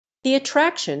The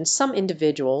attraction some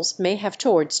individuals may have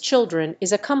towards children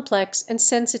is a complex and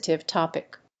sensitive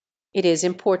topic. It is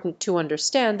important to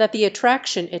understand that the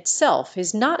attraction itself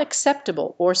is not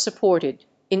acceptable or supported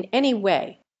in any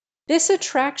way. This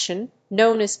attraction,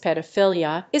 known as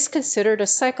pedophilia, is considered a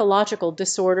psychological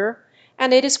disorder,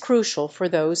 and it is crucial for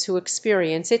those who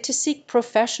experience it to seek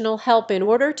professional help in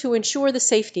order to ensure the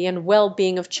safety and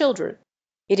well-being of children.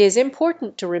 It is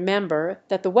important to remember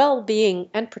that the well-being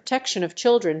and protection of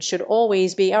children should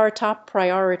always be our top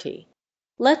priority.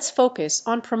 Let's focus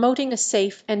on promoting a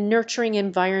safe and nurturing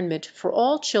environment for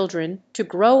all children to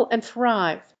grow and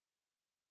thrive.